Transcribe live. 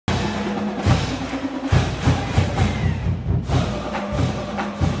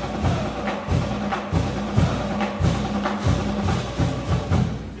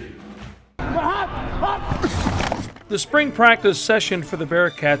The spring practice session for the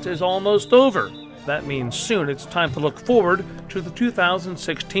Bearcats is almost over. That means soon it's time to look forward to the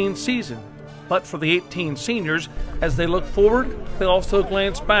 2016 season. But for the 18 seniors, as they look forward, they also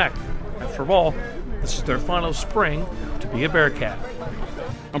glance back. After all, this is their final spring to be a Bearcat.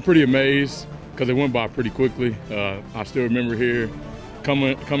 I'm pretty amazed because it went by pretty quickly. I still remember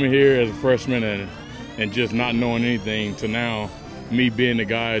coming here as a freshman and just not knowing anything to now me being the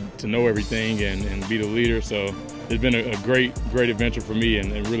guy to know everything and be the leader. So it's been a great adventure for me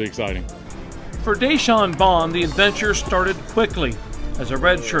and really exciting. For Deyshawn Bond, the adventure started quickly. As a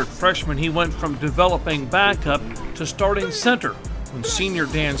redshirt freshman, he went from developing backup to starting center when senior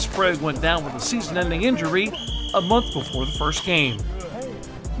Dan Sprague went down with a season-ending injury a month before the first game.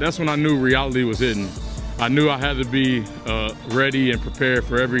 That's when I knew reality was hitting. I knew I had to be ready and prepared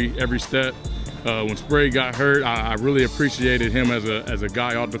for every step. When Sprague got hurt, I really appreciated him as a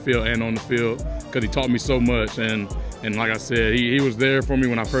guy off the field and on the field because he taught me so much. And like I said, he was there for me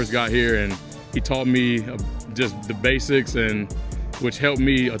when I first got here, and he taught me just the basics, and which helped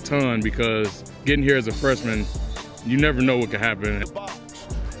me a ton because getting here as a freshman, you never know what could happen.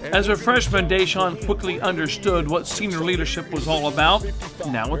 As a freshman, Deyshawn quickly understood what senior leadership was all about.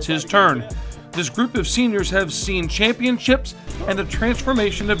 Now it's his turn. This group of seniors have seen championships and a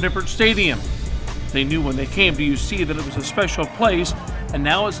transformation of Nippert Stadium. They knew when they came to UC that it was a special place, and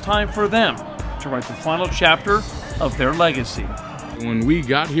now it's time for them to write the final chapter of their legacy. When we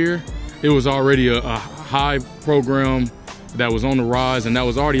got here, it was already a high program that was on the rise and that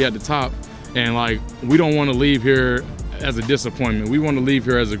was already at the top. And we don't want to leave here as a disappointment. We want to leave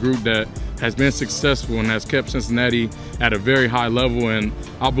here as a group that has been successful and has kept Cincinnati at a very high level. And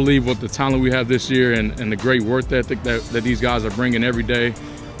I believe with the talent we have this year and the great work ethic that these guys are bringing every day,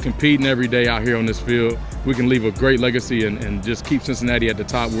 competing every day out here on this field, we can leave a great legacy and just keep Cincinnati at the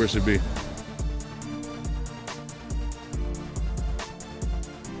top where it should be.